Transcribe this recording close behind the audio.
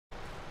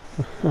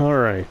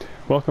Alright,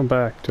 welcome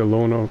back to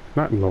Lone Oak,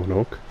 not Lone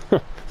Oak,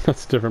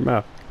 that's a different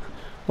map.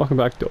 Welcome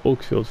back to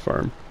Oakfield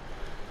Farm.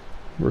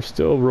 We're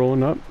still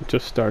rolling up,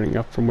 just starting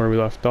up from where we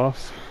left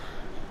off.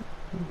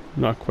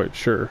 Not quite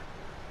sure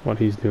what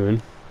he's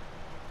doing.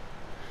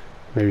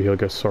 Maybe he'll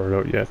get sorted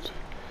out yet.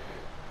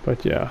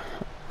 But yeah,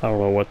 I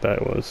don't know what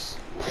that was.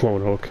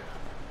 Lone Oak.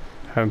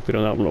 Haven't been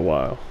on that one in a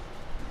while.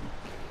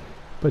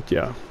 But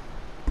yeah.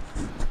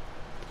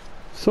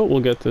 So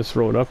we'll get this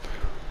road up.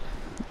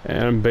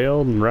 And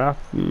baled and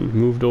wrapped and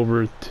moved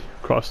over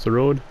across the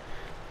road,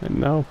 and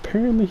now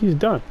apparently he's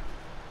done.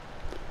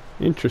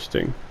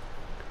 Interesting.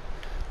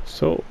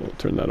 So we'll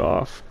turn that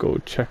off, go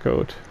check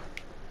out.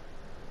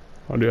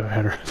 I'll do a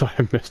header. I thought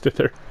I missed it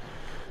there.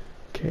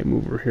 Okay,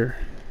 move over here.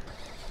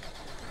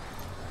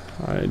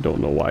 I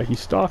don't know why he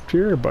stopped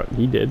here, but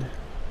he did.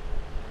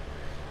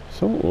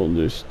 So we'll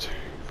just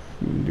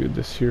do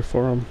this here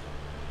for him.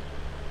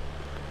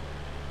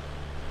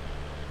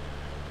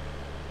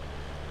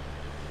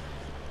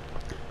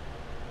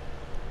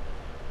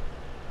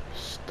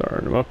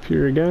 Start him up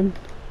here again.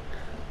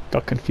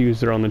 Got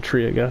confused there on the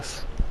tree, I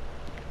guess.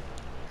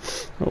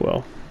 Oh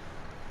well.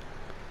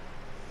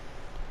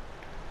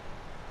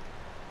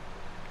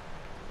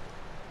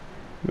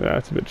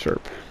 That's a bit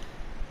sharp.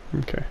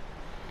 Okay.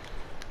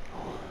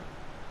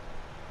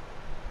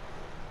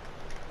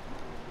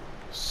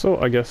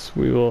 So I guess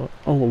we will...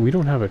 Oh, we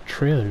don't have a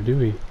trailer, do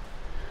we?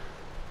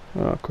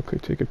 I'll quickly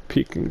take a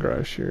peek in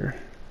garage here.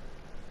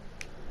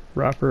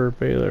 Wrapper,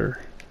 baler.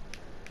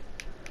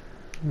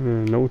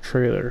 No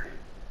trailer.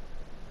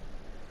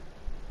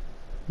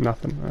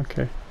 Nothing.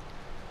 Okay.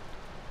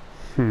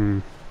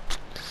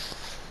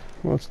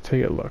 Let's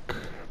take a look.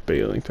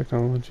 Baling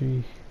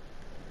technology.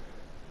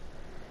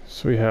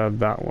 So we have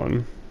that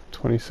one.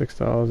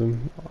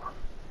 26,000.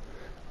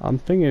 I'm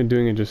thinking of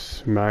doing it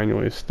just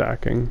manually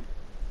stacking.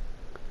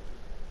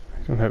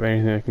 I don't have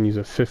anything I can use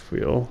a fifth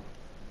wheel.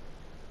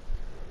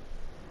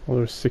 Oh,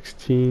 there's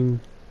 16.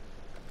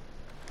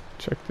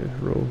 Check the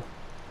row.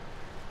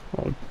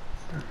 Oh.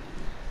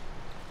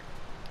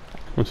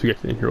 Once we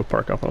get to the hero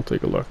park up, I'll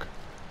take a look.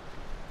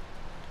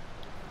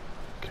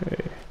 Okay.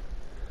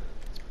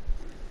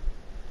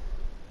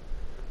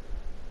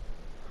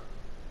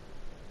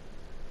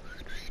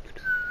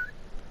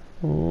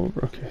 Oh,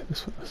 okay,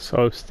 this one. So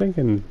I was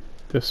thinking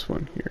this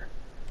one here.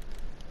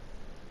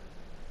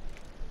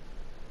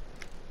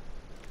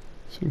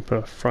 So you can put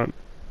a front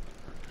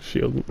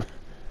shield.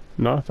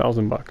 Not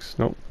 $1,000.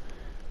 Nope.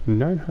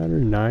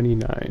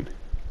 999.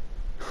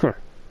 Huh.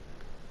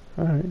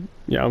 Alright.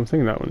 Yeah, I'm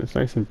thinking that one. It's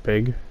nice and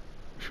big.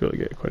 Should really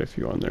get quite a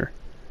few on there.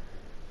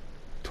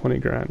 20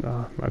 grand.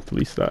 I have to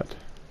lease that.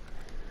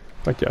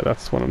 But yeah,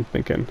 that's what I'm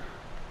thinking.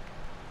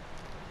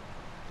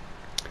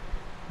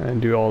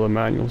 And do all the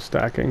manual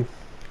stacking.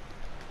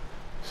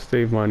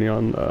 Save money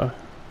on the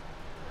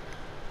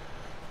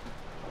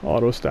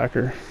auto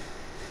stacker.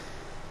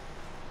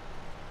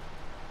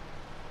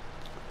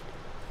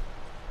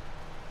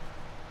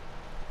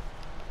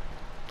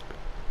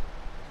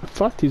 I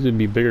thought these would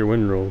be bigger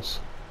windrows.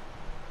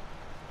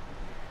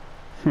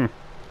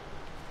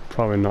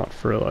 Probably not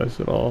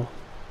fertilized at all.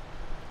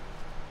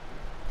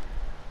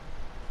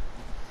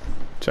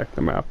 Check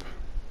the map.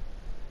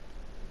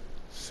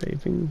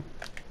 Saving.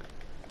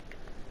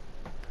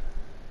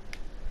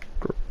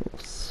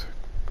 Growth.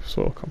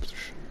 Soil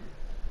composition.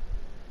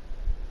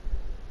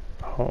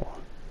 Oh.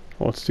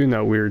 Well, it's doing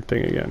that weird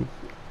thing again.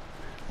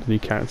 You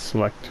can't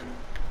select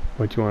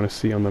what you want to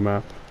see on the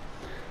map.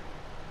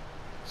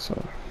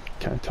 So,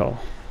 can't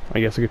tell. I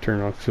guess I could turn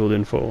on field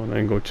info and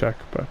then go check,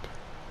 but...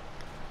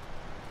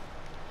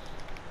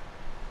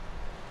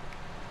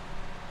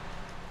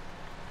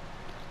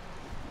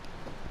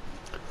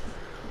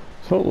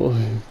 So,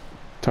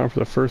 time for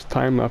the first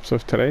time lapse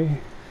of today,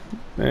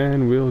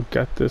 and we'll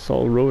get this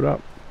all rode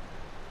up.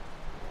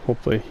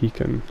 Hopefully he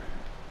can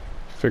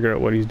figure out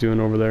what he's doing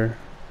over there.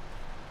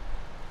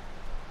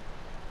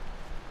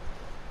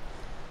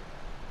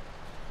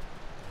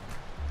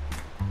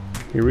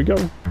 Here we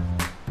go.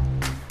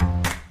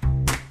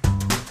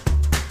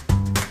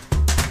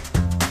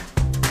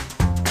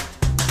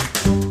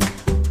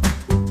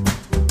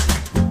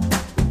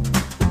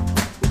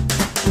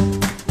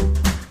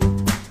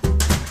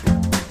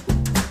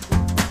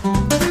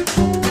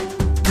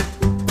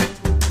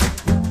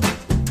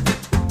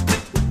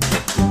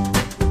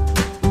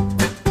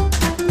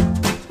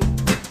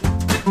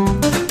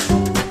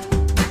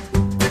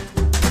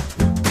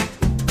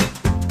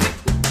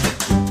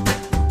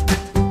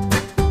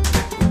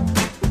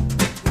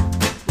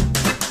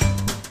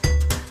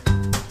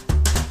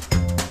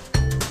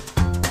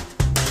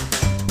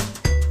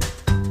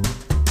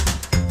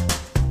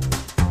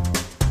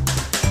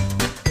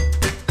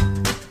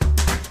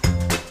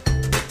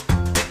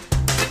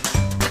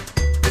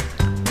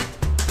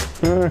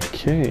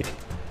 Okay,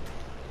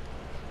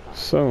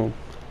 so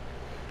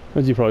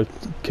as you probably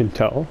can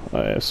tell,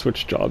 I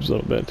switched jobs a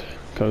little bit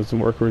because the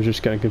worker was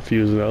just getting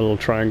confused with that little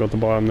triangle at the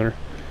bottom there.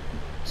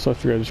 So I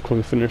figured I'd just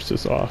quickly finish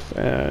this off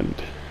and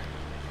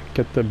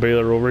get the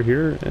baler over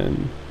here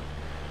and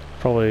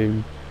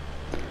probably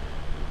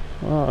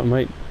I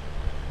might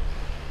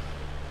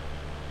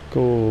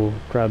go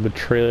grab the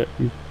trailer,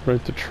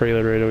 rent the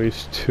trailer right away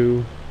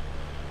too.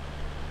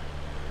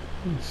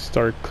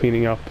 Start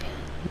cleaning up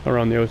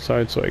around the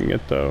outside so I can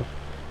get the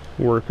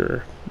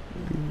worker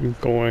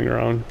going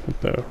around with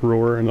the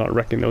rower and not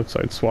wrecking the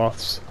outside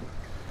swaths.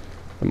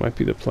 That might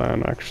be the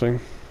plan actually.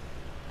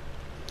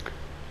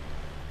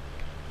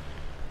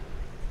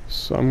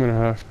 So I'm gonna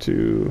have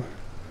to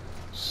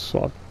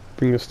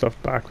bring this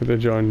stuff back with the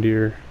John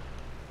Deere.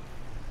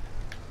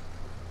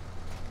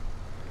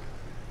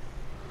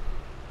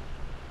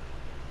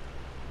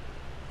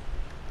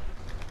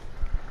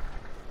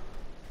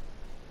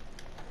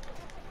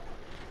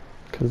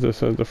 Because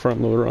this has the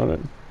front loader on it.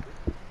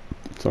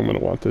 So I'm going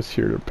to want this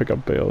here to pick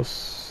up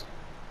bales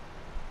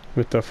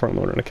with the front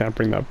loader, and I can't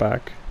bring that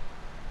back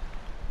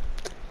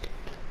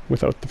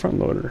without the front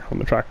loader on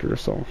the tractor.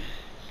 So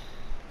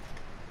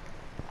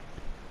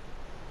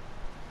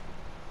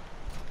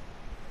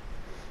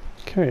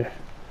okay,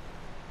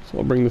 so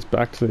I'll bring this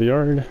back to the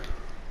yard.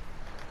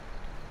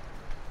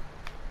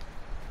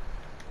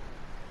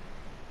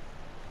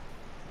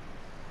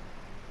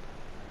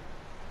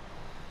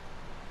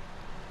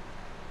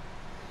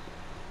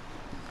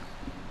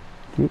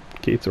 Oop,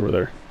 gate's over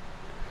there.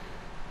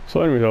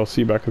 So anyways, I'll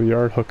see you back in the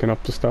yard hooking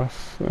up the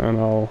stuff, and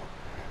I'll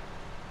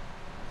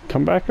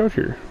come back out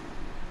here.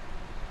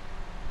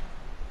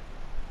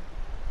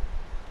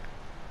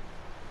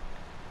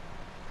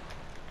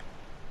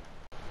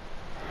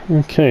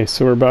 Okay,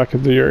 so we're back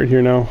at the yard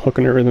here now,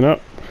 hooking everything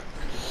up.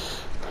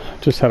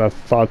 Just had a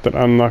thought that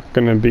I'm not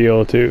going to be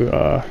able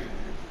to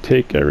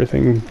take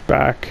everything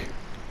back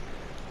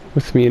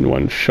with me in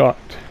one shot.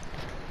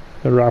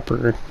 The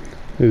wrapper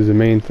is the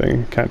main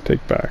thing, can't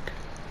take back.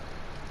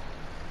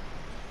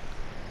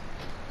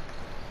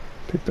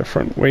 Take the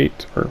front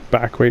weight or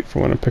back weight for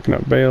when I'm picking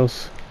up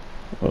bales.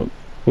 Oh,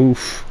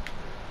 oof,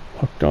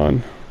 hooked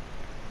on.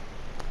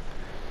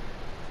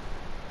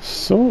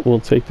 So we'll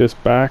take this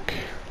back.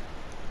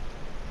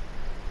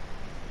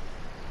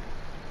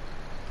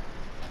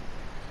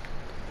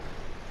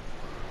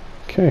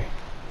 Okay,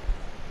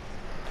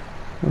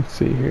 let's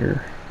see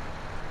here.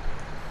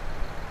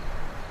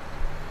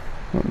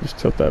 I'll just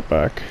tilt that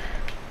back.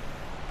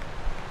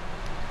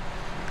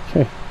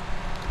 Okay,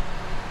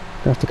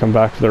 I have to come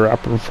back to the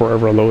wrapper before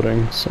ever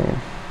loading, so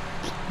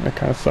that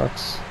kind of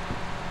sucks.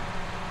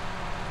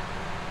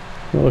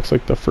 It looks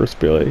like the first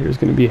bale out here is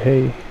going to be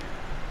hay.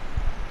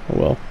 Oh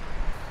well.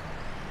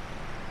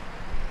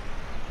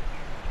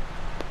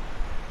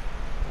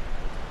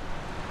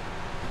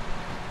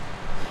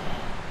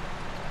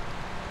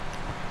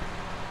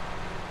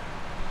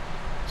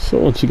 So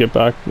once you get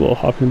back, we'll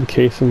hop in the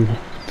case and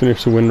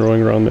finish the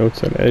windrowing around the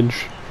outside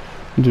edge.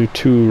 Do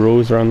 2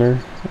 rows around there,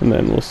 and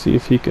then we'll see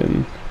if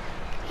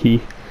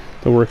the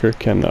worker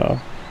can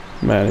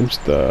manage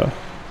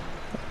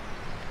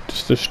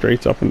just the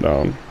straights up and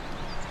down,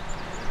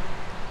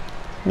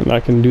 and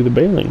I can do the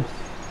baling.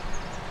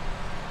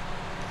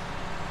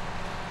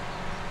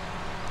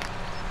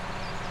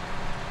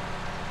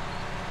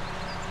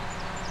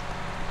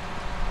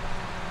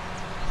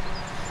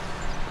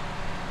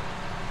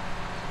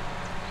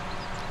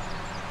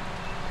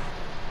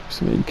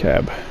 Some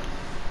cab.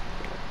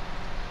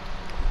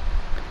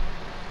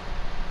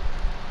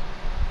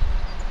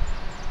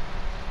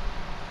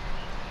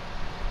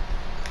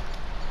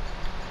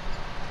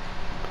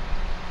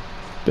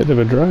 Bit of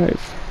a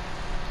drive.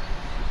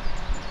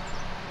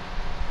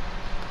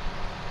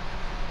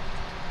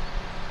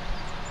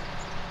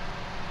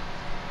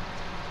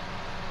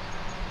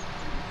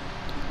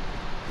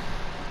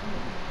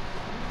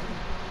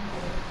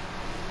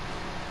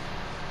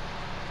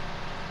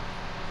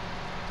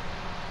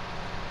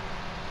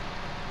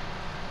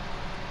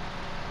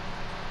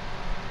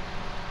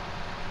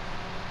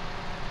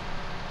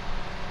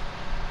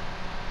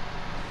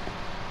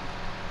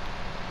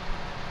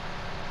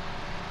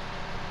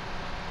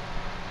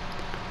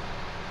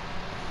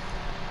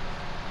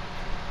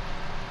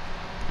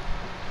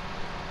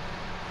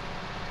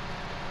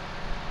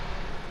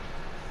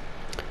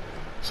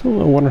 So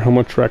I wonder how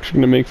much we're actually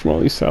going to make from all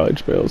these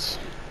silage bales.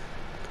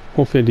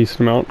 Hopefully a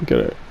decent amount. Get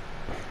it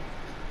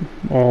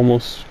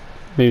almost,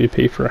 maybe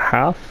pay for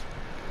half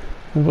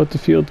of what the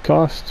field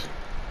cost.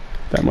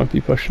 That might be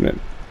pushing it,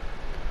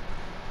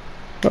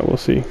 but we'll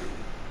see.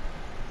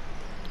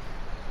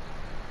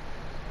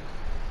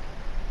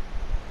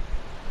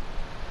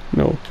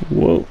 No,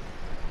 whoa.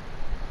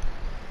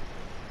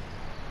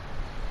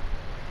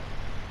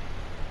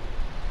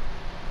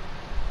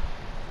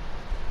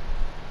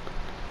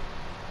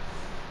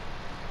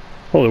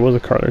 Oh, there was a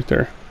car right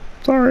there.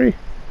 Sorry.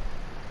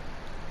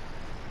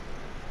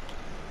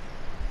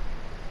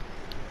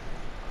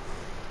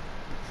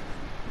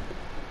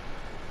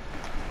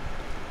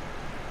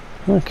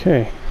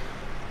 Okay.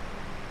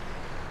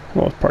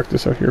 Well, let's park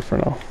this out here for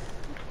now.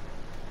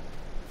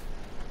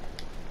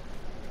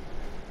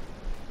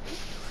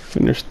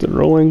 Finish the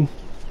rolling.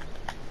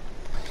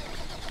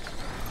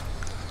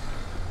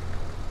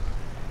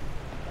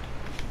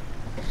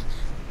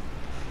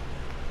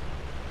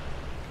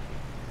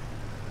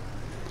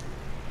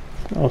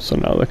 Oh, so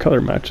now the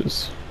color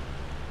matches.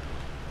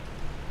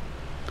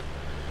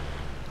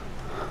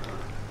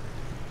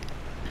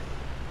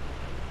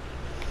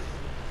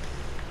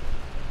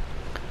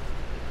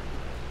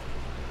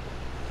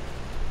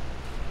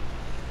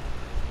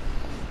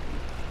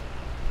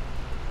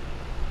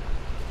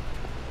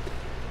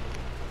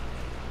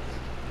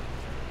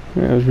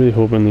 Yeah, I was really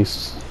hoping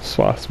these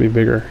swaths would be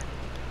bigger.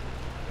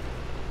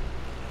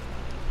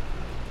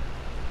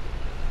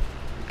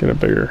 Get a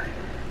bigger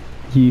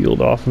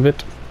yield off of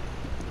it.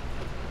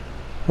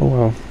 Oh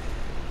well.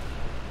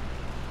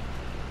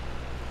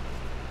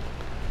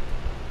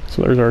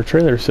 So there's our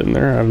trailer sitting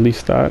there. I've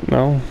leased that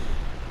now.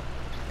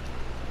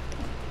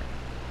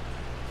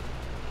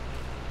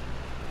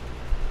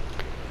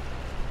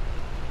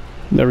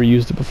 Never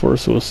used it before,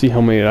 so we'll see how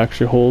many it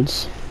actually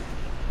holds.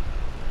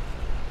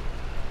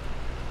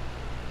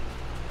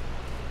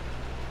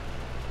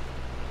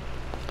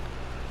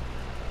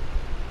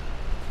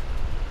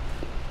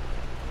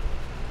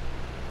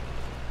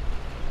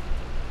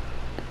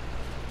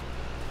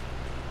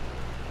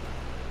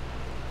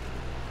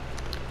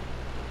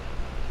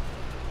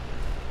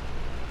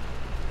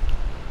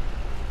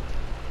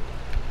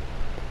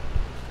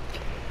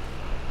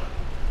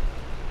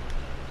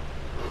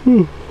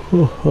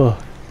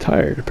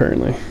 Tired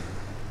apparently.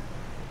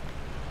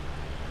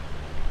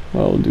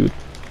 Well, we'll do.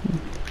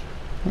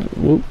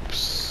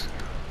 Whoops.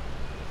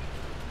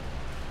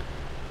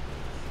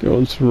 Go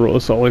and roll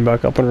this all the way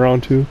back up and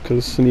around too,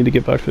 because I need to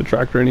get back to the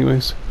tractor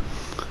anyways.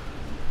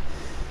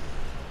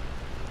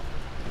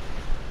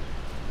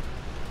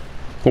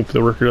 Hope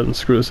the worker doesn't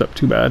screw this up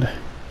too bad.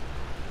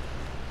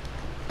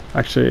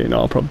 Actually, no,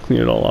 I'll probably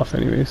clean it all off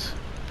anyways.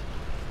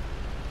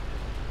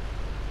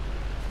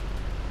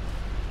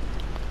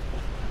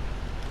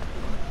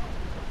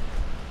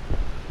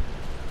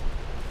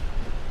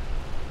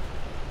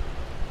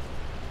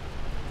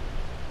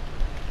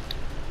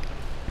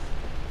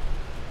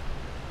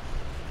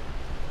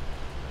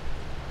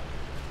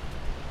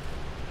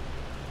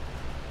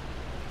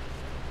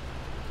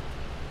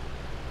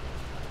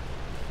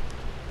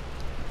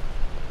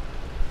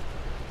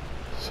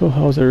 So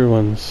how's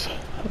everyone's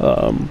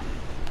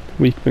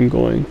week been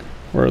going,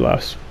 or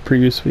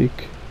previous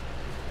week?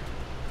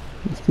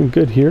 It's been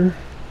good here.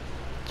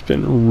 It's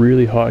been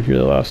really hot here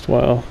the last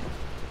while.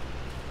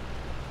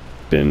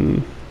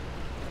 Been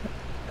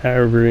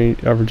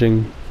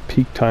averaging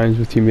peak times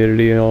with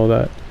humidity and all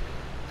that,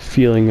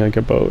 feeling like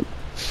about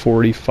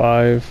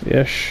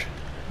 45-ish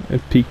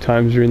at peak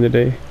times during the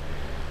day.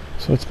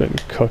 So it's been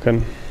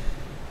cooking.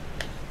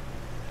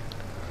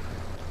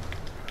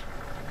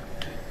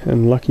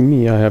 And lucky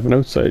me, I have an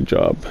outside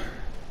job,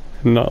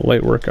 and not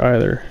light work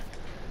either.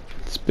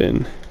 It's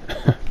been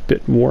a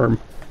bit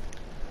warm.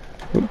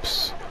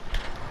 Oops.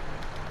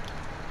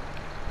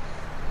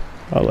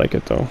 I like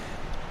it though.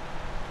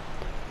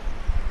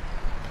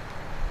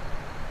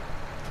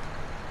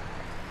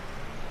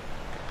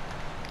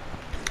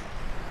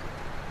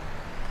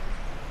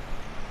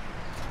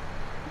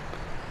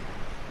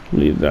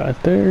 Leave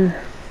that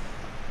there.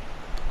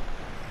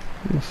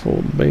 The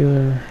fold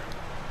baler.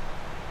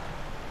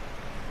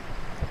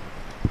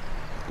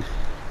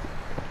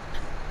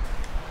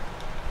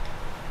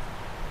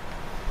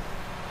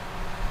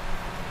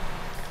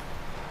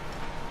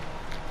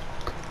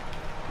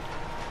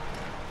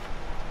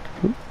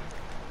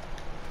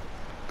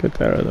 Get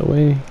that out of the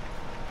way.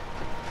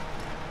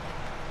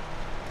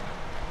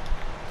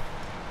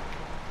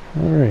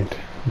 Alright,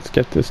 let's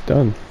get this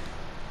done.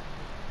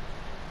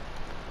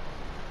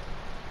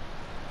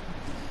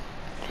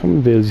 How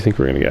many bales do you think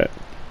we're gonna get?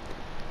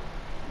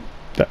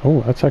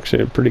 Oh, that's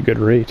actually a pretty good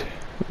rate.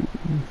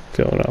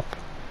 Filling up.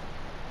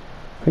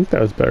 I think that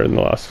was better than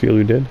the last field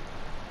we did.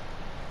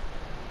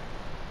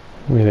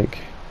 What do you think?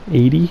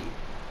 80?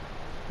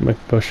 Am I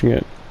pushing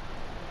it?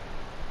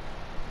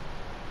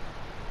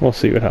 We'll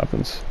see what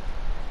happens.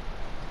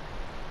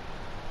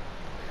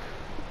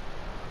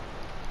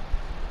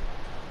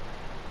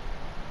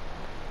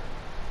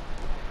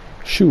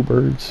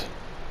 Shoebirds.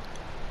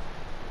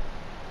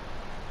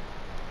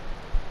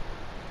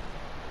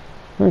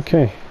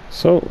 Okay,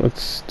 so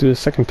let's do the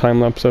second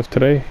time lapse of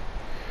today.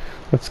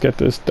 Let's get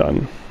this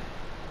done.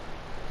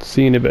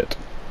 See you in a bit.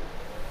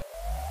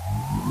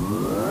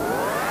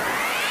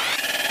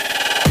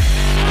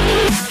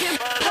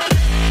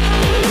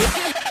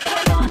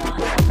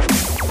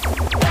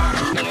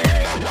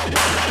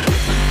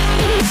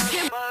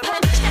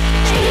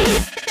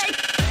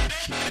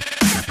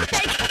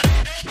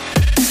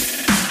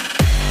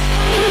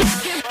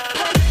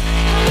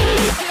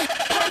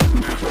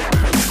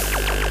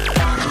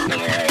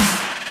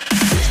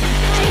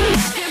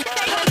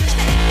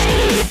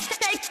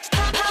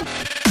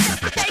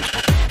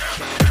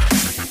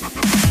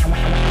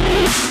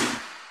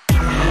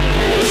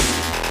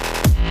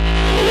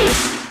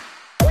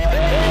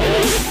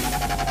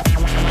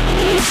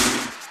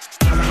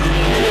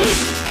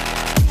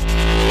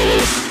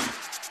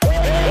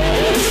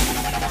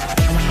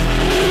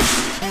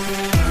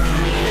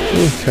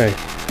 Okay,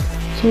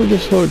 so we're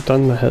just about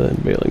done the head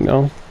end baling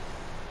now.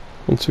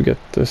 Once we get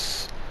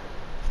this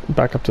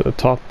back up to the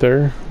top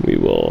there. We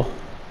will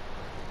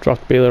drop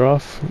the baler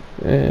off,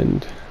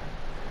 and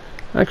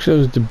actually I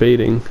was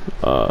debating,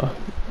 I'm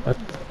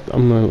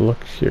going to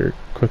look here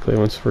quickly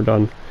once we're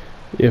done,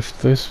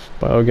 if this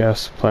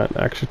biogas plant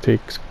actually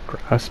takes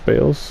grass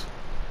bales.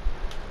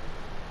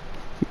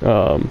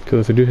 Because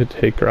if they do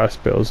take grass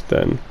bales,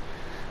 then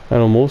I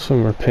know most of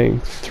them are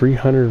paying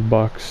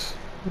 $300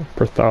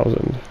 per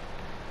thousand,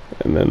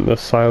 and then the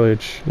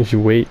silage, if you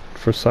wait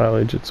for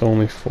silage, it's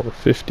only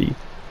 $450.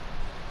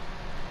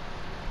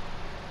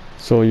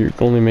 So you're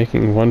only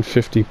making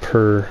 $150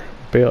 per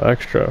bale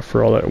extra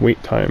for all that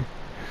wait time.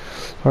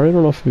 I really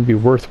don't know if it'd be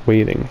worth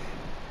waiting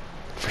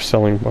for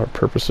selling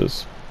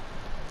purposes.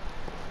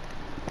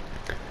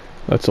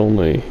 That's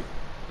only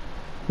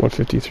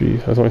 153.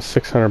 That's only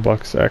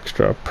 $600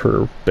 extra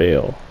per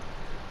bale.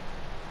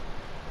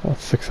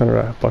 That's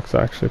 $600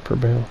 actually per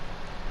bale.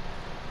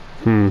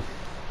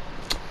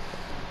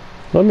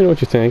 Let me know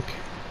what you think.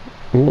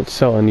 We won't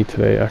sell any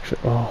today, actually.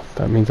 Oh,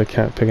 that means I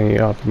can't pick any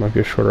up. It might be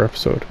a shorter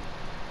episode.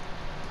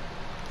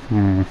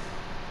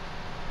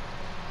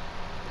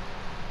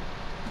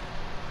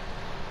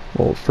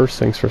 Well, first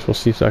things first, we'll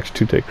see if it's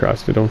actually to take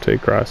grass. If they don't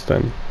take grass,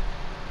 then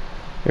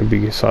it'll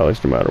be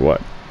silage no matter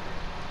what.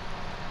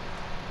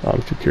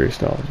 I'm too curious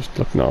now. I'll just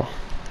look now.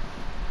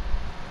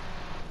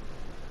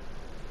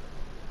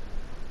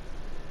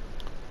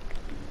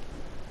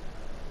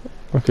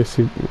 Okay,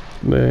 see,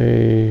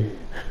 they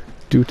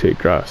do take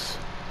grass.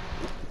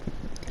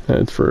 And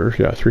it's for,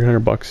 yeah,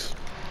 $300. So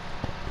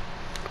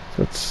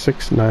that's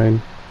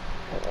 6.9.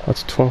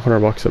 That's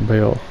 $1,200 a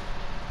bale.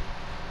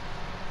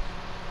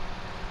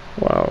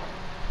 Wow.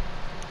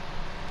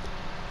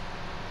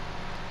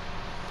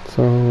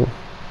 So,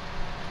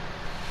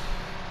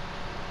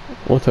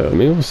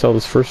 maybe we'll sell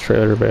this first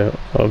trailer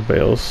of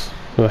bales,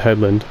 the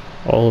headland,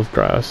 all of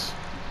grass.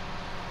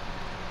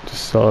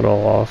 Just sell it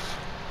all off.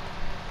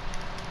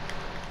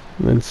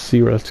 And then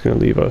see where that's going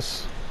to leave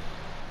us.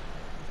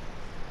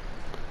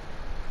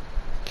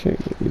 Okay,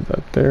 leave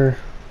that there.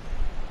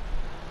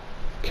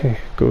 Okay,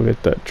 go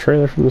get that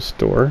trailer from the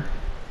store.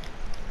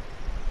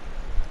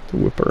 To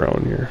whip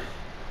around here.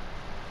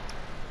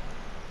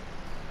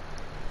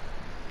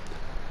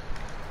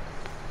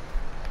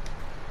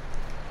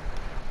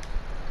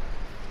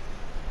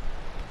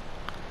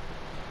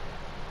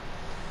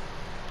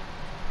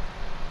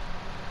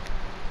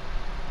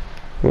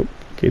 Oh,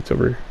 gate's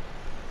over here.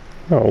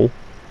 No,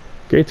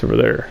 gate's over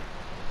there.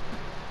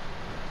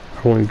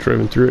 I've only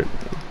driven through it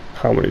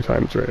how many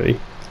times already?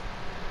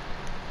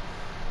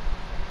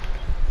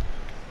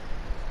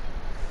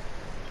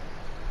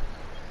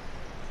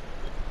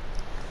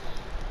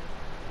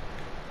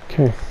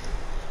 Okay.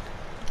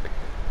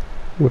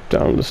 Whip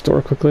down to the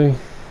store quickly.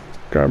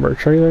 Grab our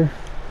trailer.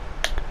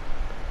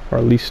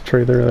 Our lease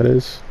trailer, that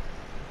is.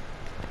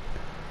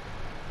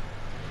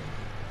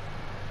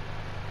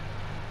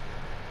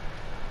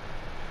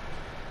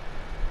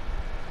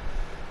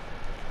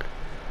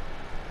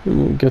 And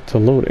we'll get to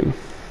loading.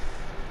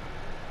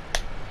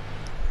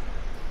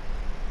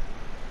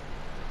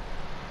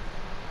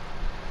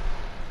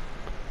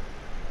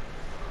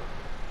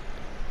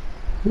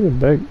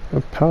 There's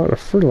a pallet of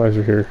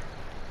fertilizer here.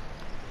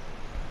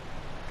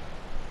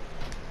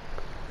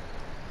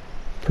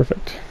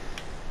 Perfect.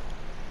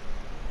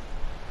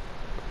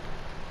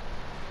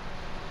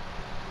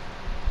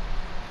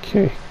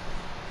 Okay.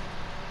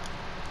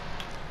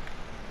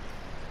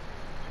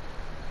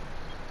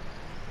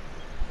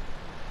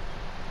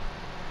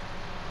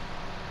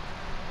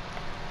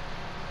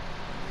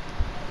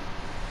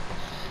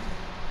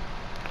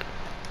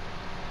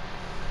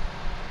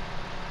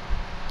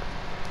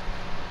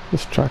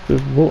 This tractor,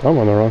 whoa, I'm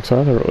on the wrong side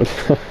of the road.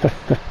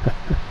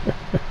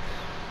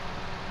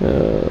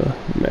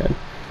 Man.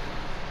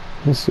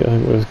 Let's see, I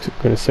was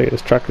going to say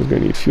this tractor's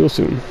going to need fuel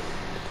soon.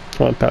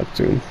 Well, not that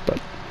soon,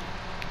 but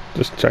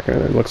just checking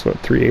it. It looks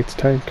about 3/8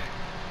 tank.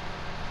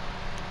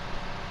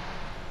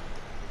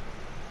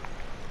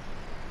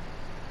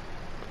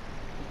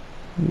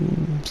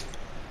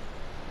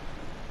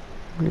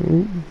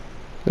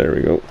 There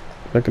we go. Is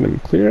that going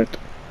to clear it?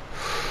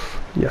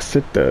 Yes,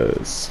 it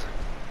does.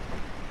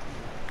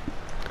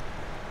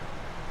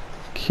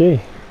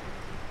 Okay.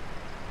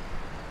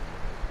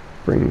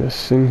 Bring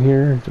this in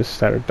here, just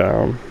set it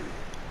down.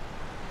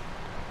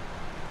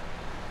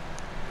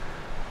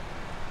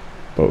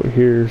 About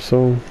here,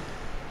 so.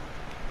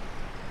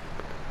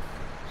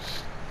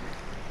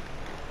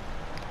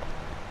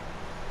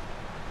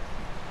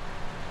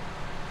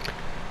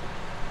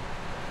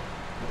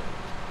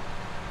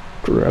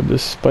 Grab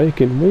this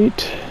spike and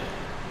wait,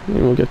 and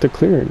we'll get to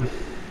clearing.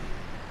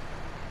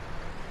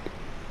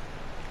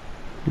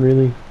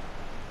 Really?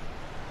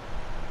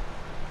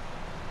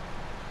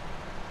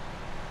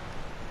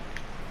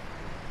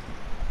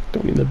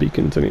 Don't need the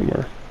beacons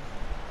anymore.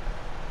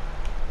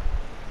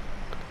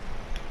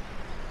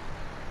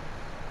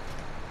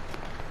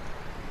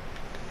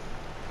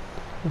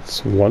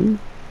 That's one.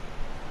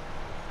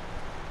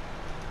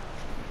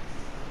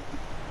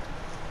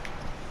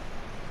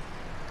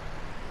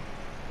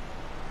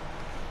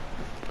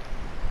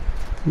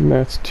 And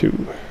that's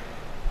 2.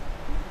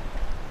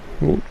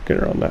 We'll get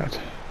around that.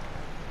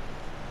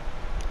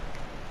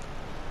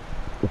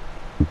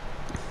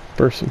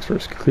 First things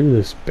first, clear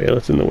this bale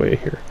that's in the way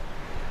here.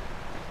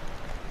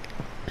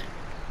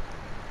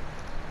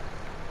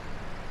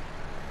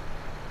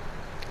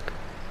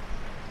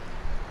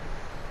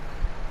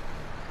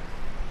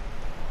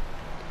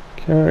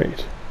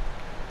 Alright.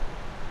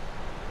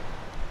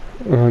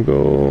 I'll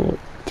go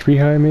 3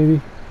 high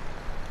maybe.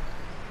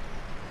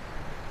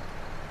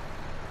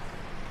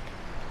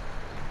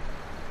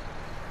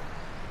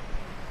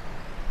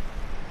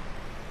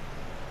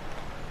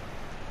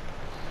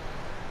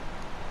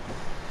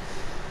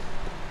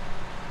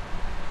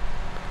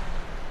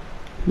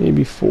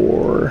 Maybe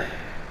 4.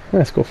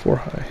 Let's go 4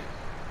 high.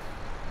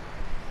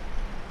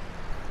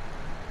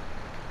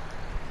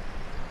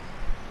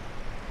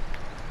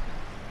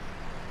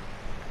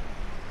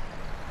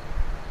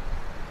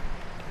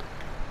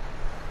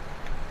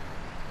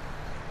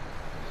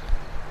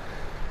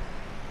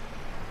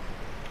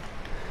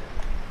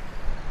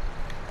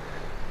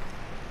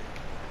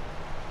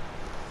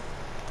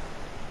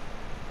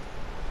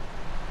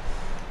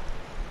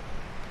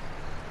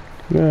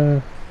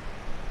 Nah.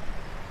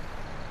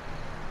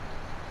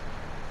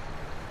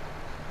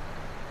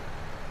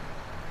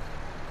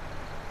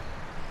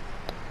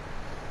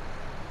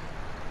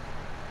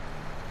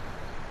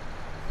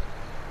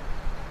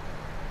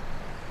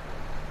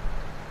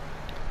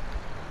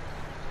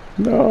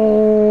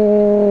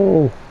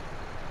 No.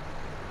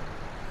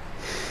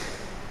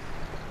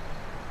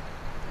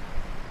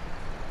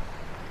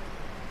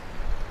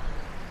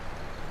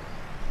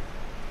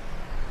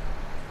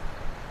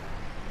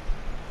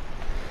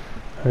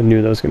 I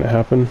knew that was going to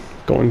happen,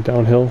 going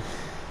downhill.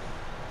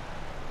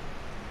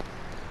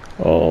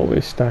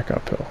 Always stack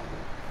uphill.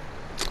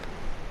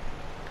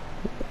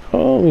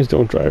 Always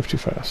don't drive too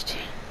fast.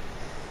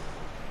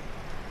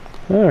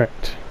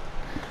 Alright.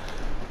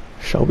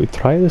 Shall we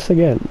try this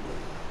again?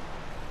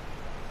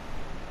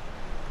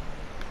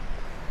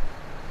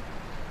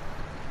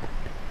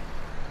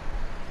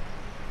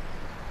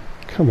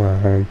 Come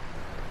on.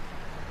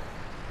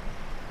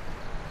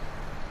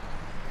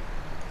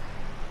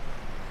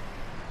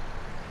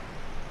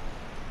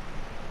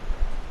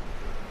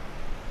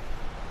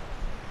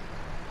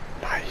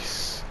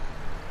 Nice.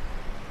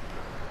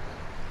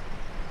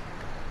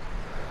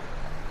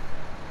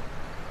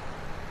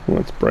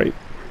 Well, it's bright.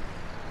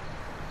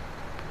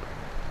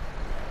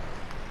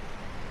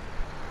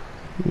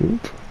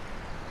 Oop.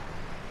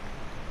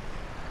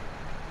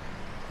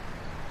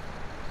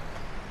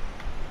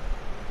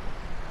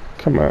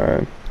 Come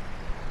on.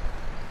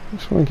 I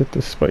just want to get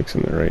the spikes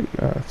in there right.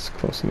 That's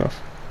close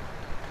enough.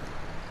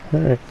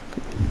 Alright.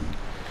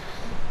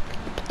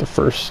 Put the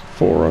first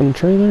 4 on the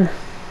trailer.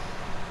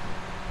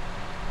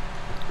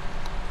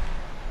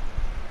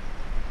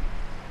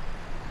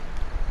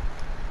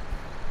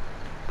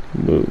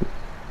 Move.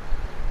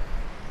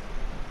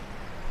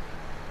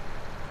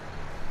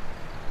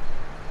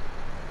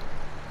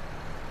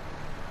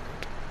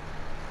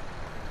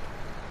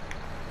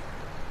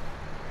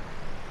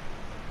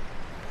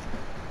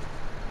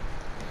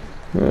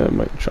 I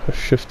might try to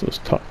shift those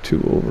top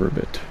 2 over a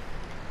bit.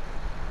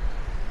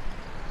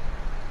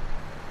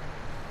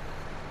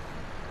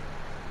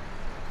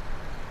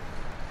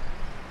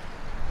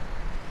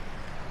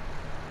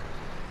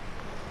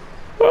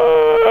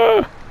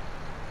 Ah!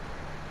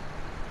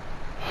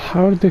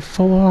 How did they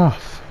fall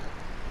off?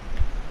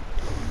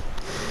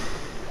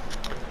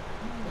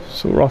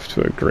 So we're off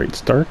to a great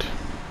start.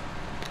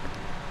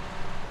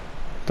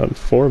 Done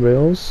 4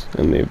 bales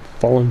and they've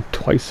fallen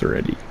twice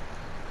already.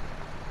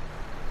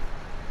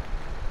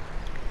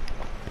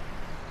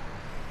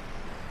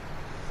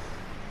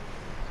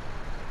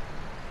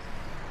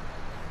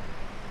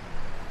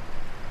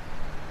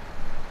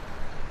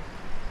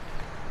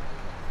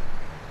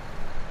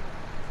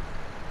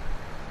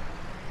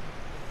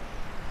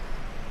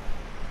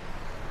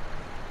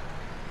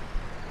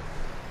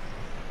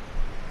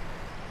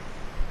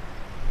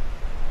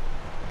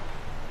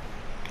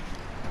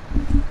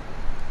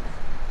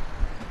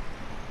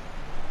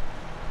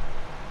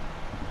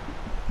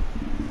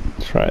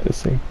 Try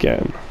this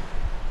again.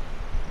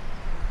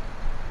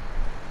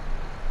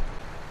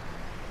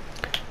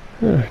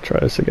 Try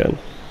this again.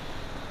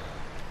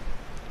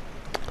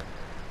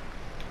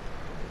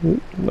 Ooh,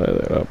 lay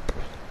that up.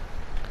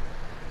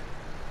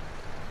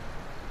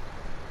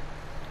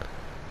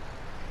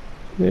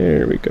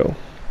 There we go.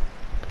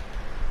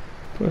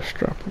 Put a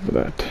strap over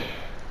that.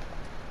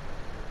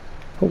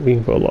 Oh, we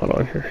can put a lot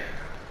on here.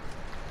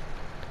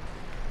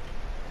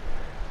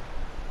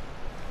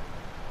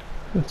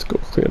 Let's go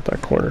clean up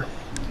that corner.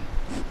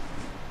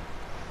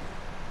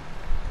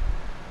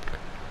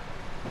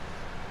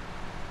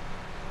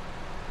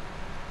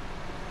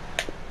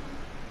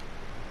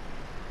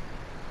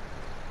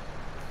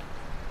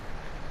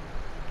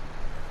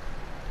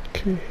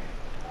 Okay.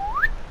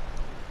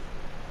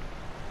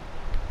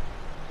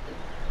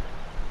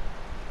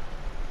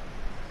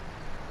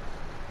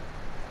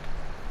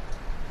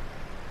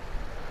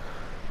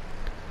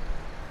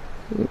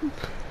 Oop.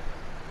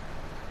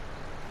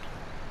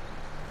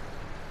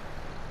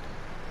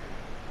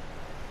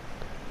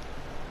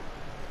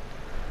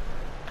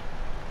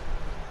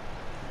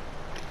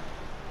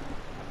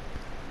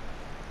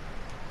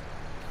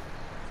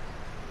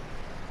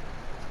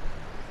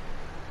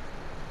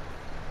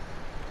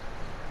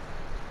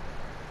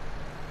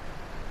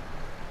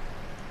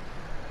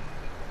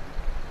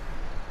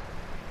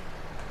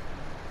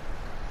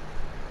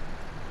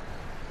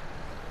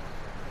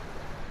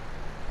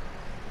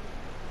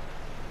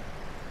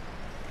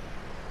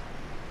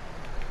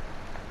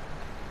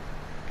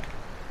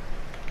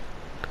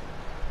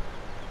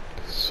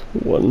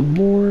 One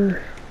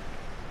more.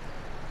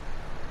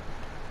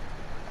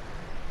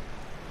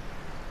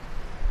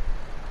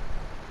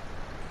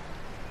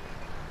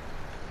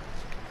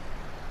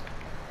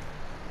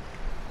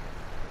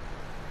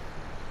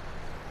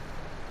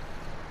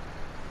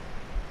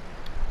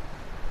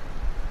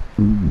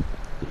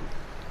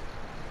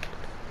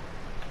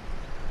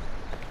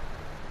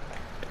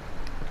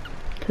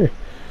 Okay.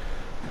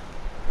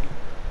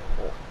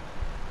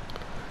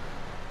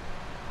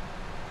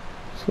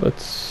 So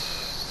that's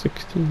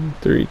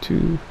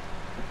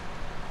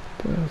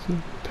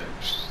 1632,000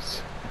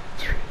 times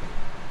 3,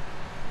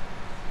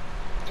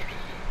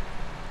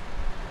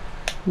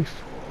 3,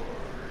 4,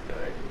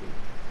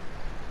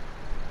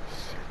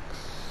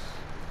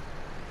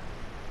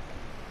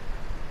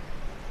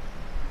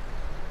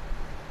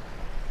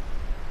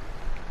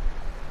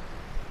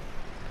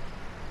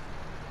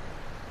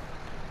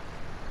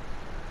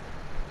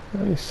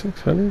 9, 6.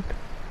 $9,600?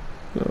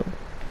 No.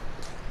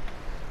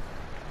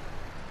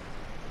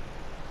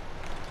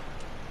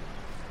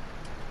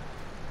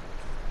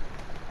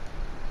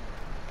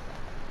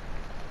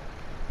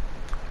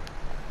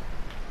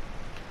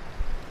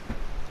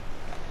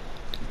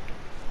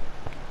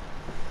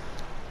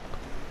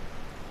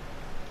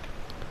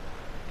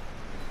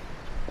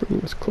 Bring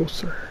this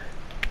closer.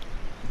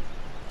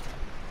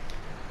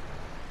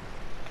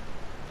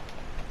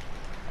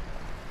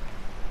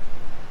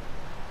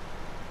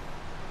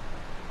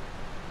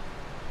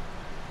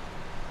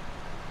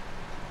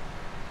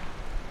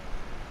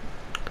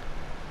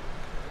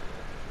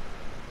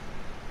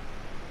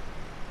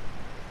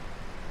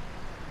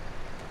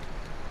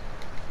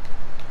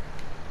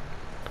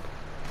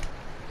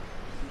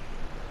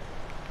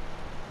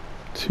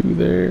 Two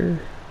there.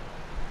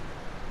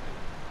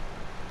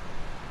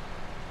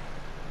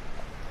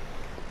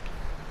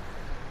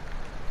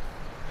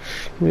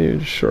 Maybe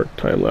just short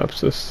time lapse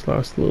this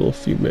last little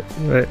few minutes,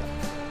 right?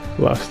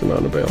 Last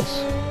amount of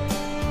bales.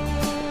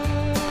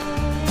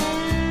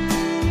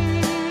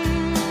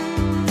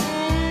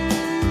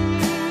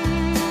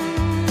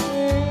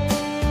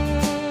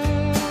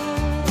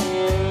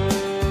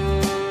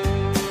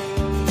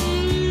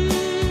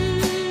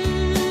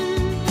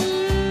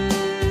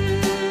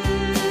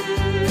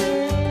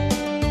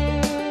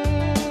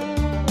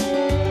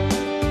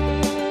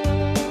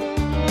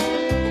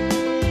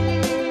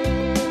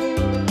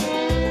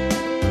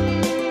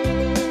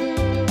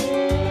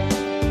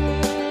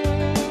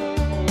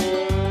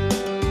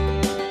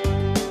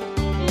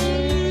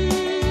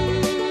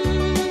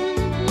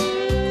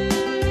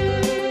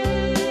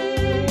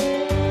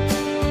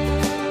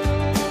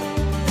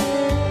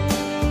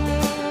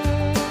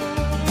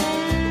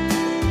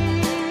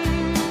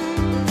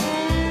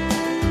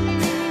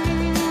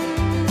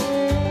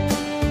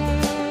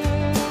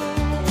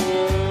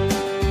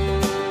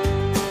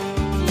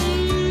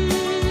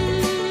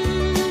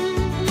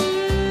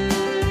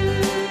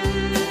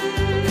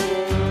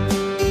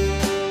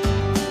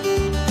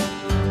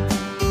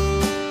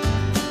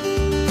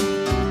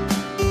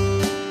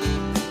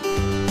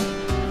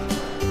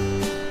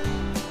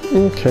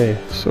 Okay,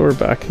 so we're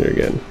back here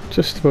again.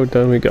 Just about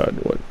done. We got,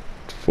 what,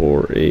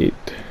 4, 8,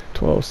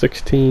 12,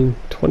 16,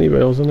 20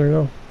 bales in there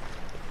now.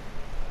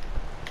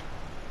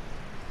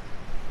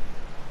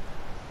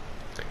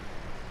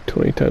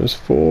 $20 times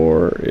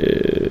 4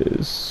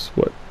 is,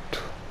 what?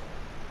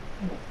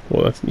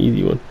 Well, that's an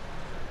easy one.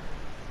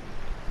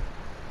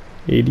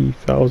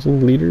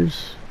 80,000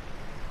 liters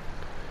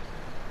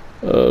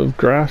of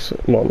grass.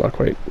 Well, not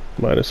quite.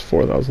 Minus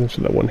 4,000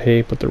 for that one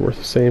hay, but they're worth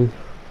the same,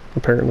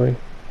 apparently.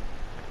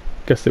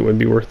 Guess they would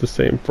be worth the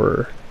same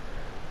for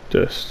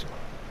just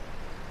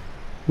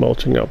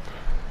mulching up.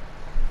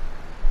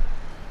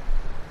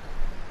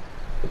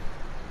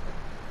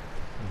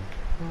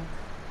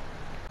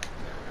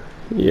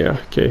 Yeah,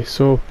 okay,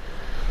 so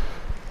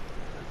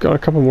got a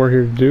couple more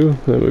here to do.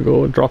 Then we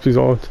go drop these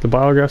all into the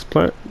biogas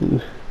plant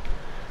and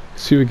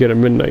see what we get at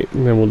midnight,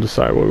 and then we'll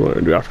decide what we want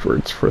to do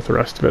afterwards for the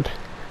rest of it.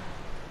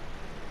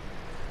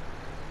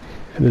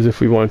 And as if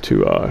we want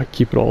to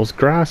keep it all as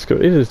grass,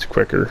 because it is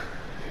quicker.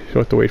 You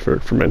don't have to wait for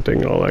it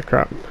fermenting and all that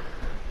crap.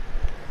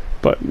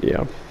 But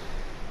yeah,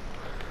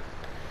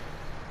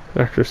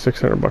 an extra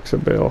 $600 a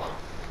bale.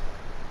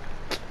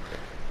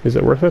 Is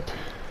it worth it?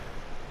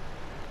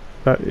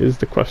 That is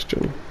the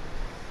question.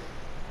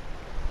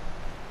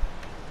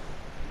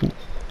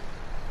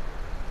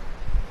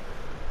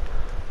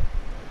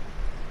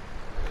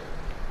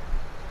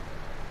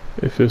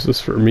 If this is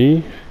for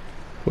me,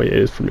 well, it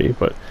is for me,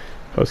 but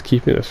if I was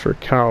keeping this for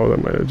cows, I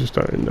might have just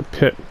done it in the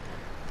pit.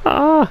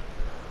 Ah!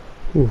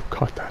 Ooh,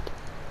 caught that.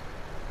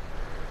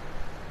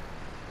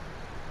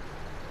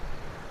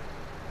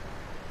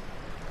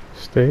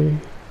 Stay.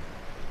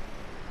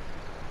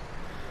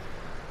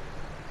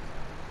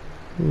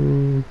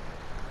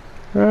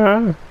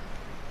 Ah!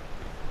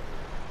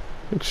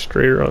 Look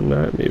straighter on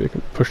that. Maybe I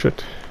can push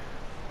it.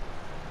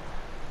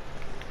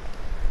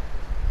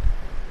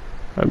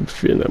 I'm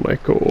feeling that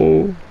might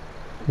go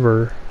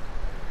over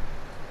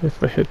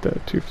if I hit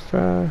that too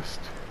fast.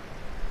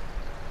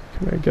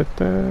 Can I get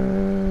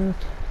that?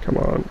 Come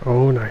on.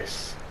 Oh,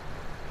 nice.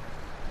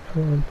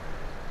 Come on.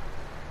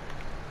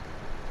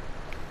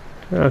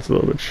 That's a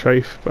little bit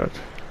shife, but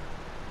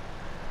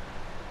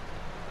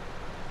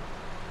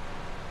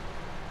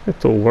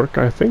it'll work,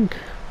 I think.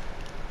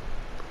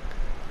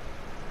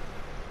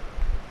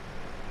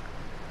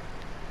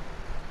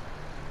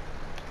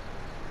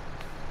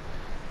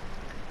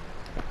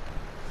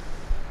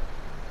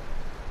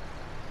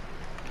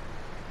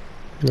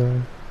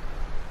 No.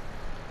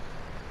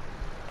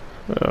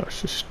 Oh,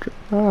 it's just straight.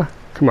 Ah,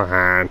 come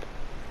on.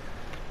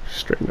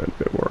 Straighten it a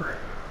bit more.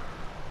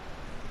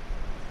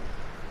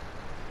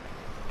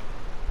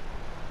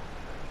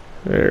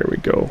 There we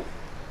go.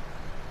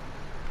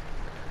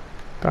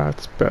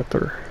 That's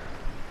better.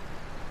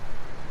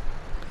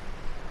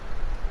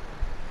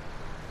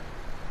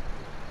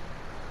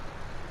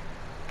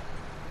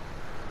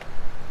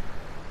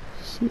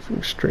 See if we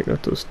can straighten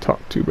out those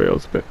top two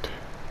bales a bit.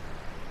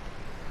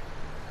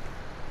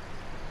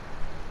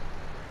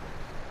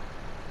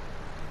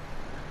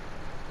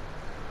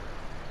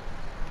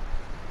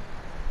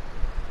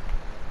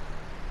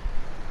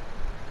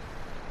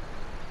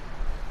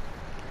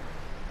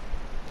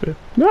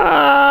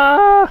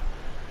 Ah!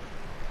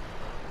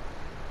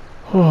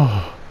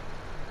 Oh.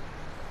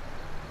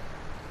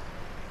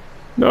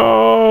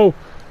 No!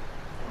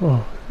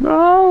 Oh,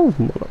 no!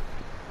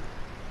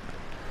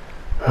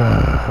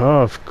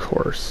 Of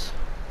course.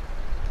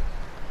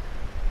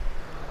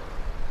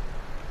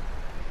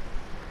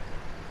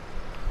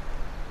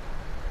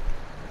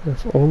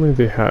 If only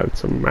they had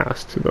some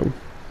mass to them.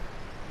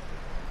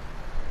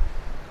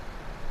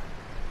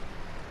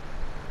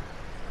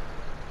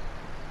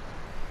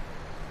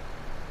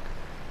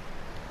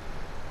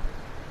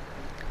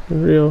 For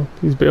real,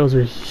 these bales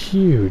are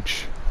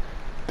huge.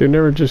 They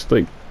never just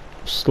like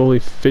slowly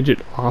fidget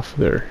off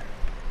there.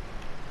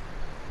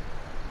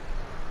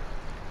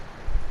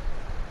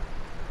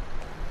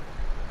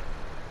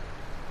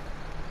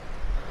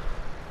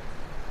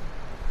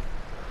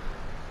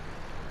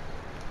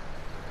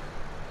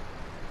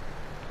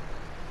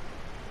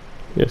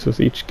 Yes, with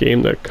each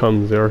game that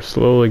comes, they are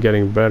slowly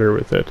getting better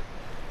with it,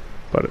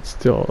 but it's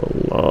still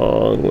a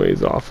long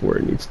ways off where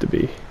it needs to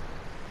be.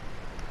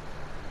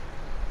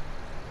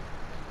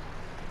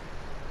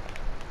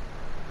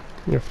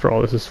 After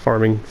all, this is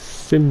farming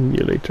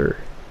simulator.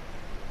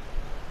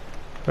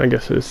 I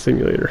guess it is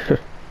simulator.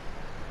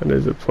 That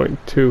is a point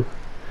too.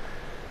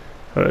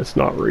 And it's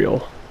not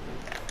real,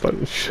 but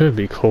it should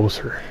be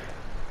closer.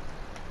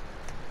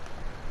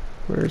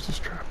 Where's the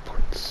strap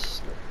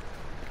points?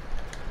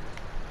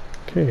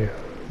 Okay,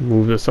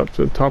 move this up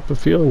to the top of the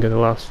field and get the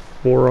last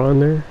 4 on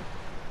there.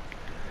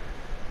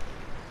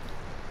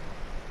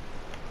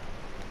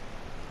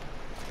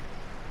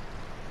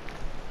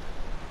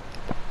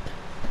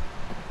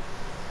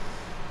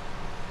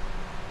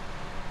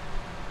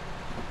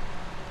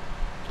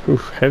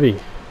 Oof, heavy.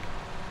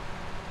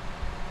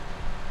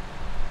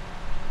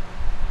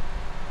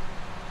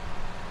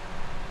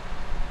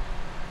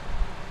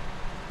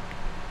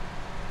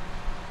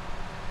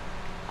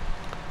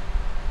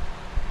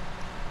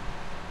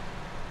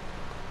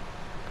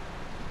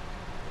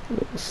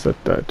 We'll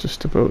set that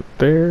just about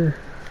there.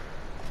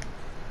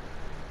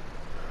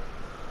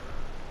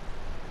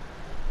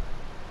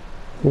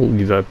 We'll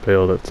leave that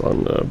bale that's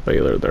on the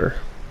baler there.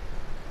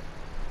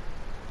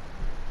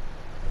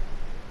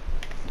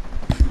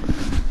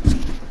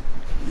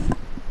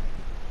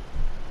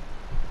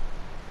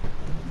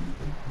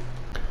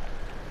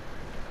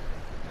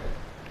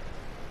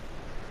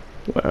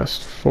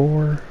 Last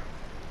 4.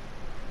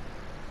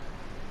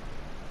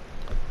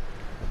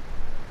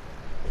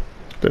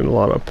 Been a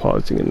lot of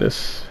pausing in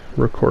this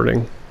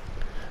recording.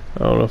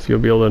 I don't know if you'll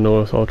be able to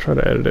notice. I'll try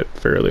to edit it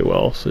fairly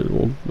well so it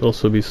will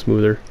also be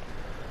smoother,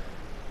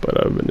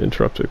 but I've been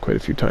interrupted quite a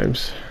few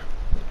times.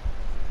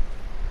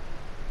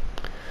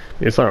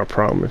 It's not a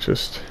problem, it's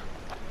just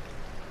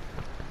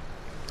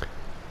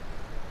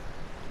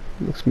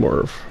it's more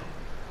of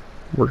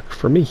work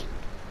for me.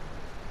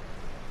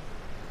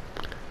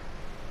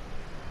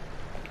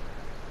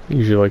 I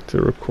usually like to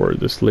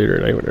record this later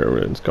at night when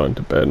everyone's gone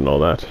to bed and all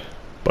that,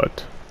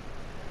 but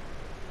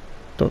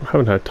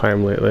haven't had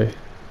time lately.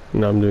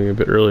 Now I'm doing it a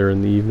bit earlier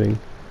in the evening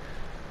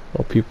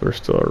while people are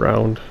still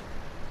around.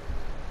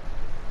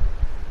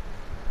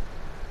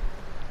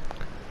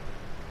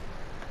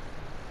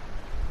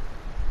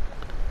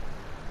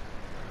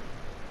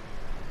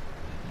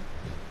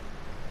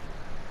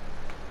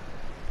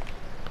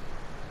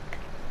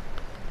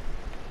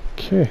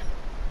 Okay.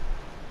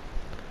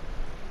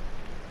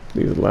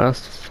 These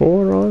last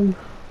 4 on.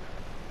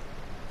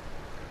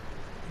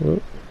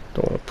 Oh,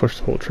 don't want to push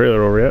the whole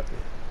trailer over yet.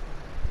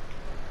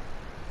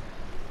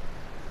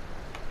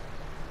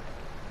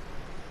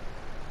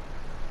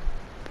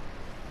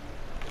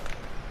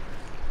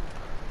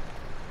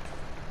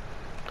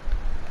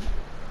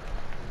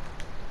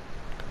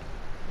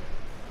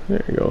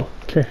 There you go.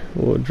 Okay,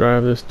 we'll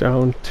drive this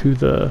down to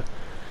the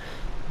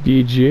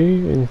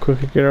BGA and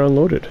quickly get her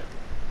unloaded.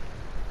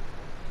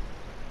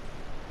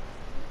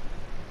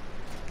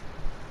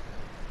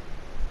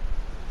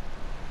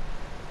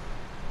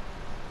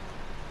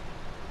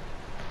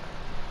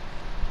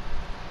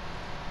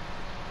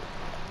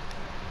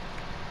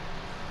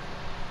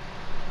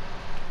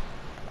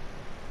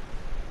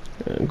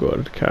 And go out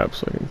of the cab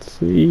so I can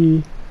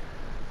see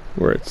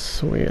where it's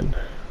swinging.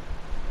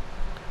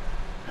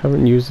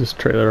 Haven't used this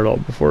trailer at all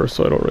before,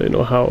 so I don't really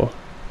know how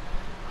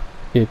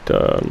it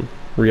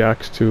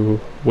reacts to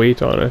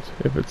weight on it.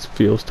 If it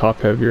feels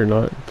top heavy or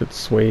not, if it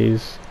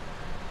sways,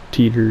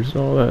 teeters,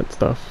 and all that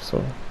stuff.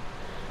 So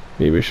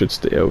maybe I should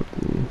stay out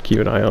and keep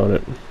an eye on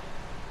it.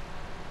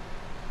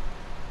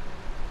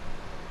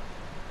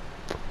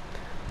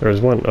 There was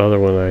one other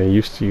one I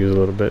used to use a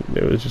little bit.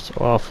 It was just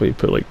awfully,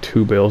 put like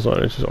 2 bales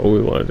on it, just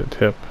always wanted to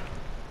tip.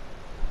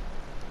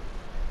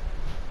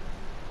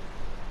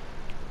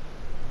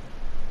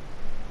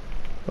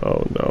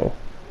 Oh no.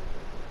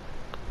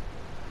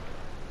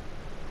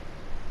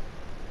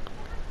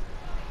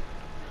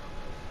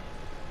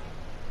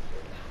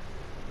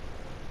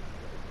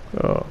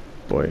 Oh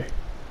boy.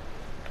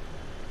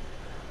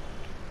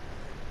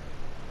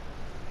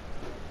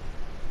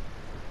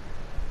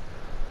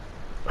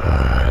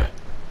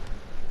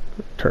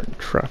 Turn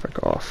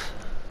traffic off.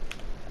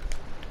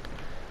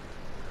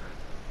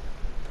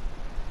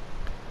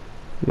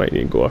 Might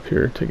need to go up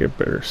here, take a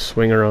better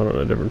swing around on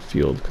a different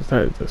field, because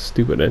that is a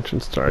stupid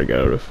entrance star I got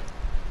out of.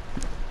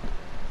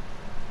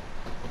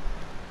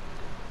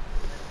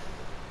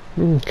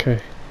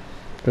 Okay,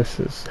 this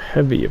is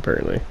heavy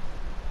apparently.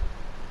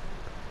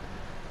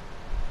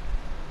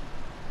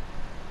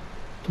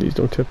 Please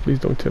don't tip, please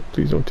don't tip,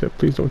 please don't tip,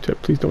 please don't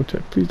tip, please don't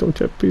tip, please don't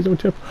tip, please don't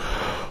tip.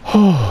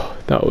 Oh,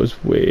 that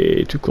was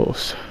way too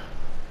close.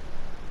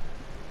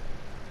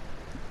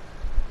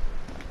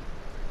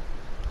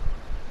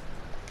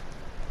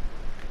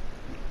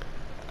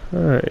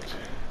 Alright.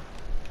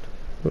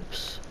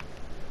 Oops.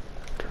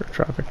 Turn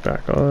traffic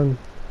back on.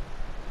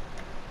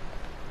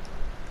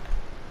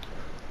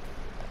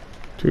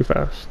 Too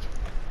fast.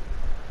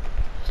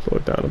 Slow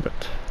it down a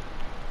bit.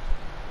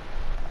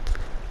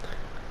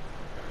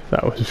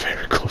 That was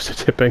very close to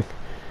tipping.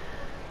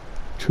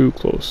 Too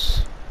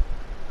close.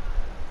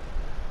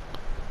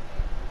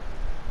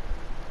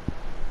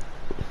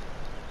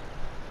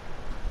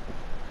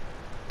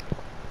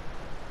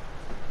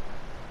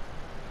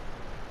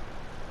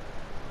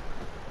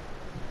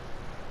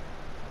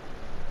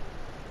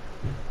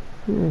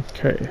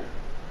 Okay.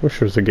 Wish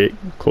there was a gate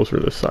closer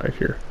to this side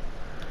here.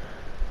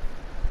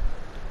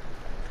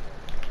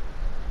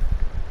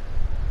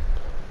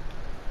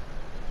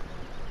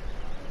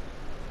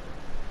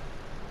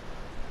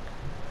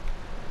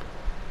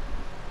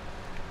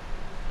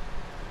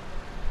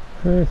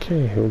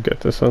 Okay, we'll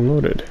get this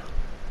unloaded.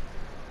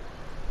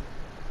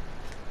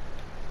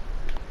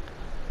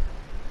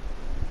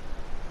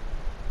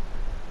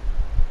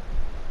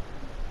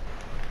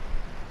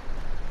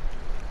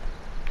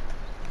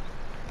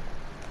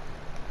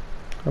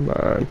 Come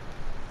on.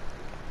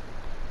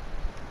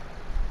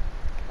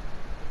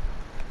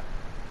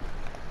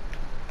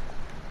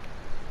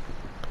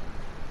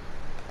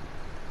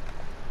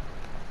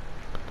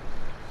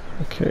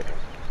 Okay.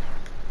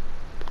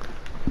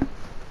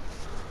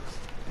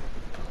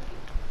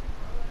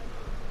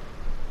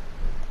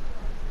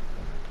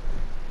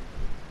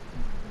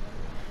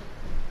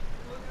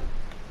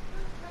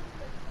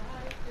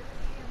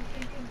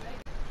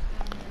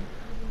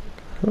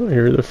 Oh,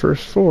 here are the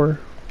first 4.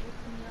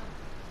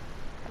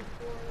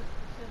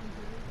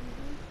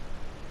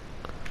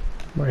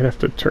 Might have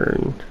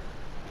to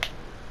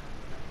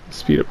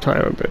speed up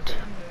time a bit.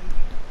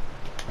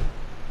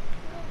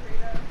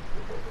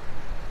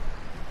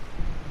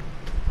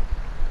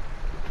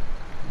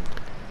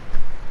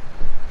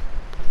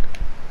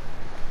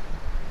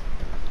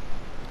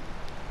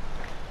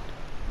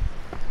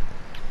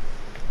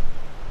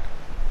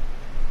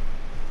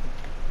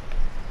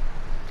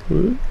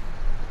 Ooh.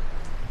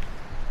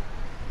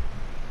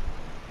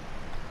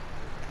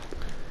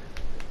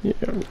 Yeah.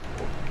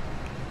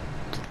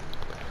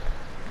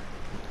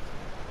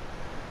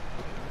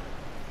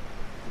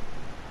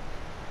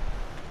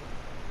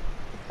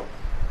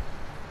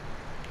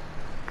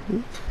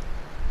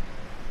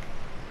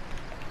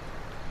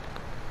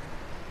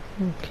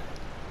 Okay.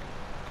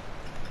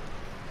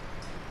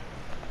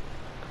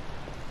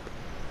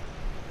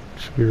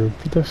 Should be room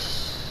for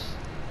this.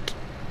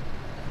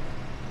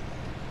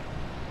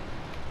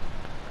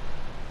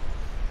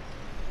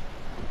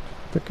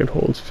 I think it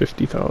holds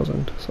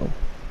 50,000, so.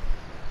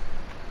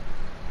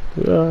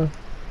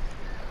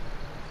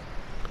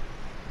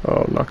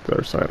 Oh, knock the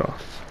other side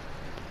off.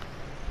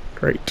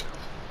 Great.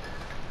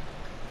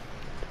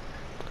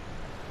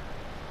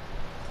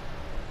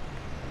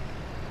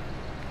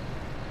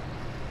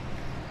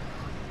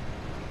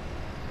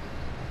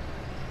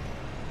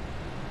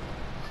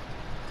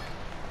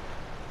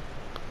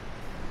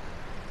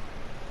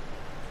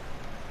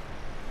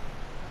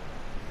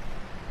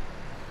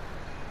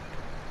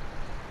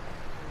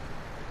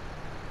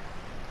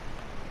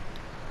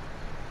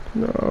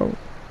 No.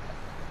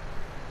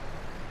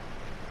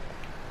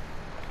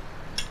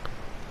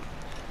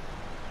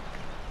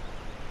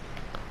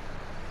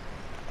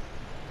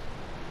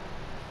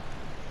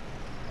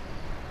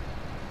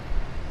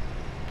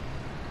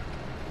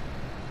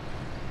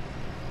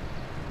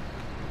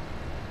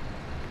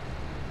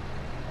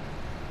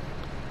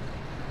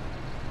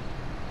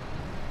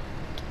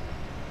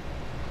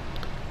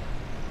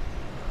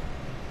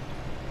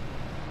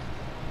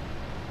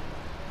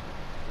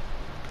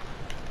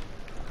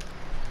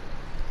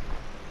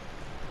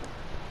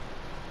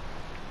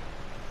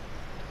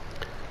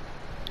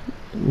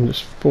 And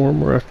there's 4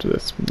 more after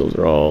this. Those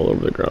are all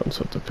over the ground,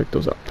 so I have to pick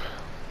those up.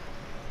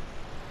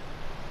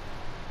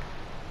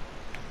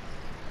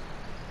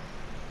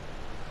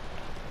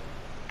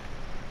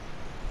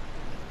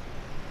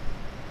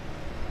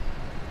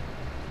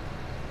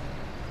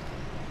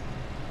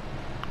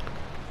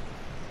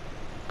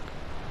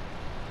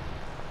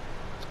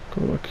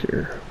 Go look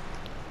here.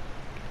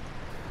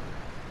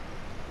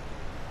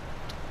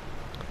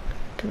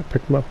 Can I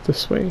pick them up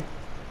this way?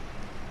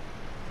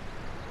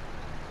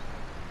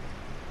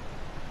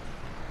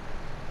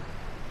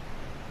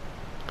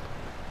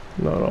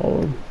 Not all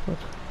of them, but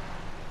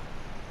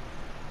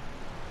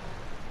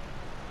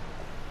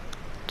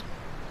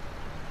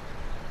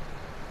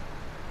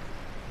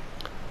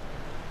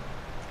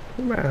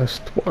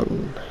last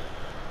one.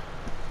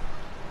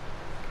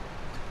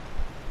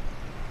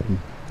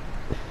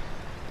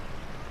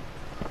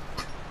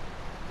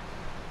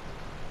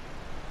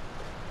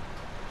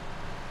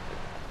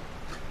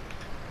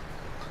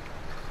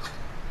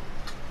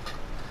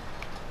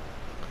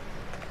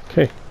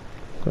 Okay,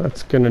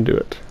 that's gonna do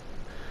it.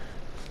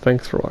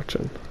 Thanks for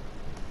watching.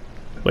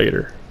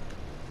 Later.